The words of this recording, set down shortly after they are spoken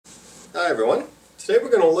Hi everyone. Today we're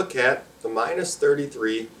going to look at the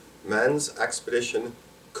Minus33 Men's Expedition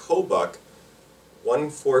Kobuk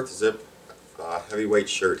 1/4 zip heavyweight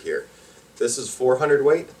shirt here. This is 400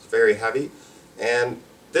 weight, it's very heavy, and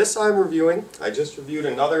this I'm reviewing. I just reviewed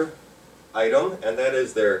another item, and that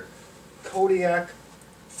is their Kodiak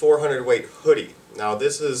 400 weight hoodie. Now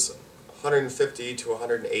this is 150 to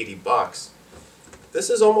 180 bucks. This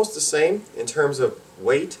is almost the same in terms of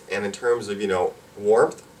weight and in terms of,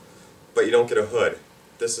 warmth, but you don't get a hood.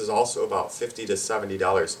 This is also about $50 to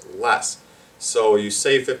 $70 less. So you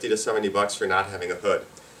save 50 to 70 bucks for not having a hood.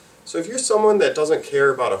 So if you're someone that doesn't care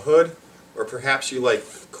about a hood, or perhaps you like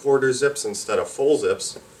quarter zips instead of full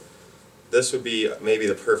zips, this would be maybe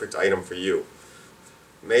the perfect item for you.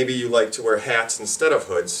 Maybe you like to wear hats instead of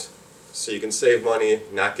hoods, so you can save money,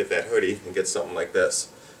 not get that hoodie, and get something like this.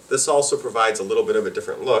 This also provides a little bit of a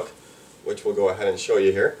different look, which we'll go ahead and show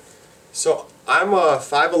you here. So I'm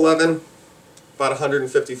 5'11", about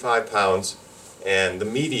 155 pounds, and the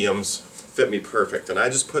mediums fit me perfect. And I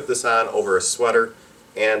just put this on over a sweater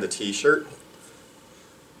and a t-shirt.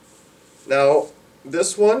 Now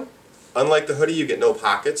this one, unlike the hoodie, you get no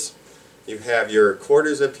pockets. You have your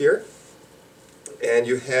quarter zip here, and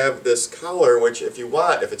you have this collar, which if you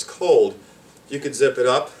want, if it's cold, you could zip it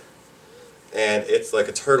up, and it's like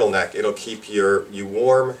a turtleneck. It'll keep you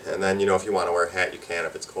warm, and then if you want to wear a hat, you can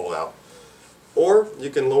if it's cold out. Or you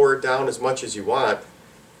can lower it down as much as you want,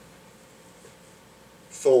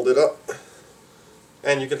 fold it up,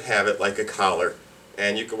 and you can have it like a collar.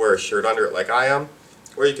 And you can wear a shirt under it like I am,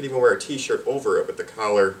 or you can even wear a t-shirt over it with the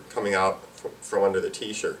collar coming out from under the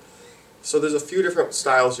t-shirt. So there's a few different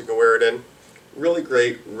styles you can wear it in. Really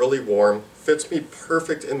great, really warm, fits me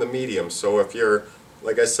perfect in the medium. So if you're,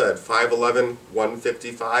 like I said, 5'11",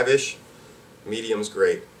 155-ish, medium's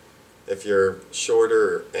great. If you're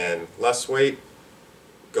shorter and less weight,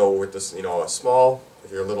 go with this, a small.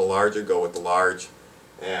 If you're a little larger, go with the large,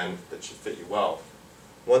 and that should fit you well.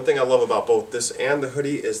 One thing I love about both this and the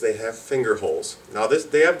hoodie is they have finger holes. Now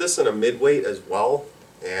they have this in a mid-weight as well,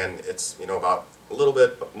 and it's about a little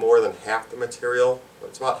bit more than half the material, but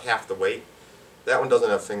it's about half the weight. That one doesn't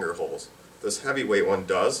have finger holes. This heavyweight one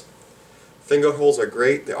does. Finger holes are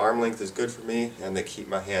great, the arm length is good for me, and they keep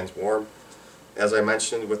my hands warm. As I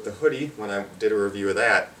mentioned with the hoodie, when I did a review of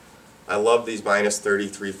that, I love these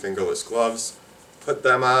Minus33 fingerless gloves. Put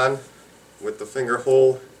them on with the finger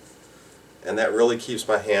hole, and that really keeps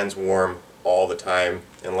my hands warm all the time,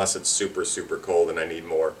 unless it's super, super cold and I need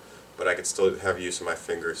more. But I can still have use of my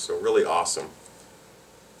fingers, so really awesome.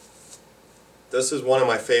 This is one of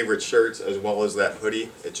my favorite shirts, as well as that hoodie.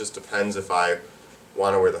 It just depends if I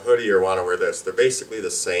want to wear the hoodie or want to wear this. They're basically the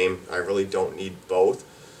same. I really don't need both.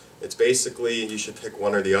 It's basically, you should pick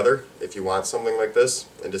one or the other if you want something like this,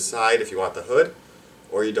 and decide if you want the hood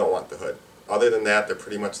or you don't want the hood. Other than that, they're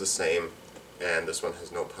pretty much the same, and this one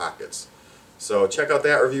has no pockets. So check out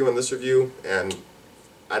that review and this review, and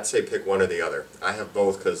I'd say pick one or the other. I have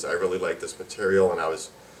both because I really like this material, and I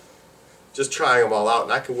was just trying them all out,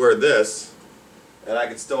 and I could wear this and I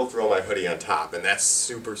could still throw my hoodie on top, and that's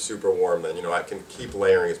super, super warm. Then I can keep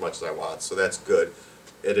layering as much as I want, so that's good.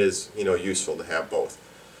 It is useful to have both.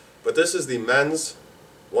 But this is the men's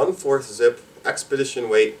 1/4 zip expedition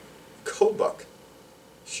weight Kobuk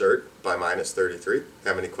shirt by Minus33.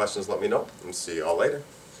 Have any questions, let me know, and see you all later.